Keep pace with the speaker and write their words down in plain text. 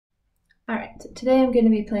Alright, so today I'm going to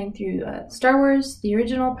be playing through Star Wars, the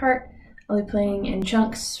original part. I'll be playing in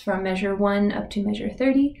chunks from measure 1 up to measure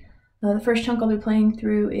 30. The first chunk I'll be playing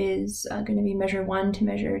through is going to be measure 1 to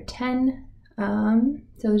measure 10.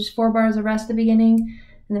 So there's 4 bars of rest at the beginning,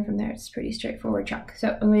 and then from there it's a pretty straightforward chunk.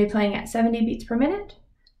 So I'm going to be playing at 70 beats per minute,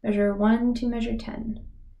 measure 1 to measure 10.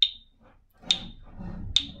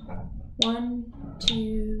 1,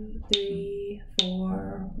 2, 3,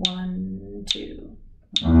 4, 1, 2.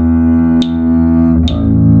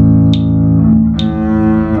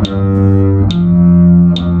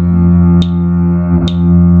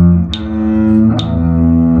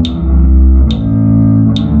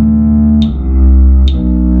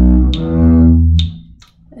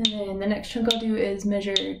 Chunk I'll do is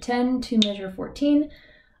measure 10 to measure 14.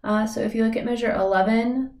 So if you look at measure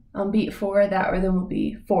 11 on beat 4, that rhythm will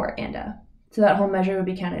be 4 and. So that whole measure would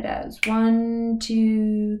be counted as 1,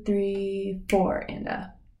 2, 3, 4 and.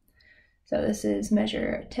 So this is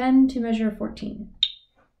measure 10 to measure 14.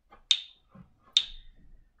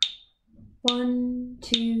 1,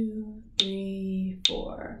 2, 3,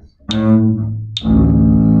 4. 3,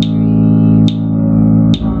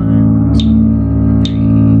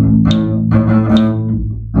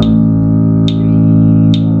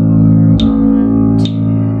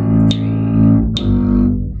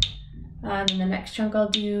 the next chunk I'll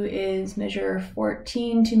do is measure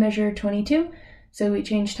 14 to measure 22. So we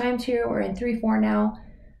change times here. We're in 3/4 now.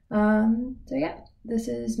 So yeah, this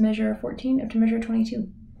is measure 14 up to measure 22.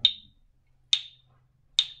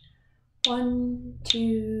 1,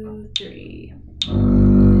 2, 3.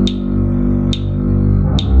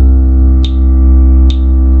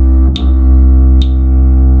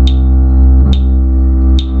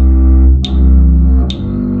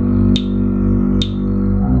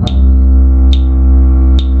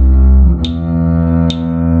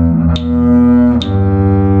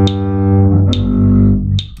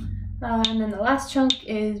 Chunk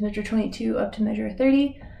is measure 22 up to measure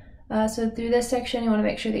 30. So through this section you want to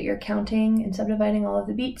make sure that you're counting and subdividing all of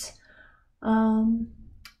the beats, and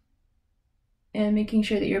making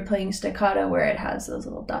sure that you're playing staccato where it has those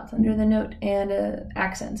little dots under the note, and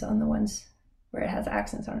accents on the ones where it has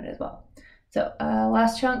accents on it as well. So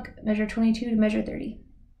last chunk, measure 22 to measure 30.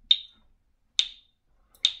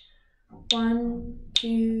 1,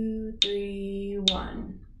 2, 3,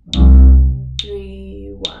 1.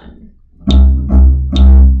 3, 1.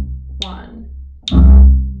 1,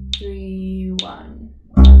 3,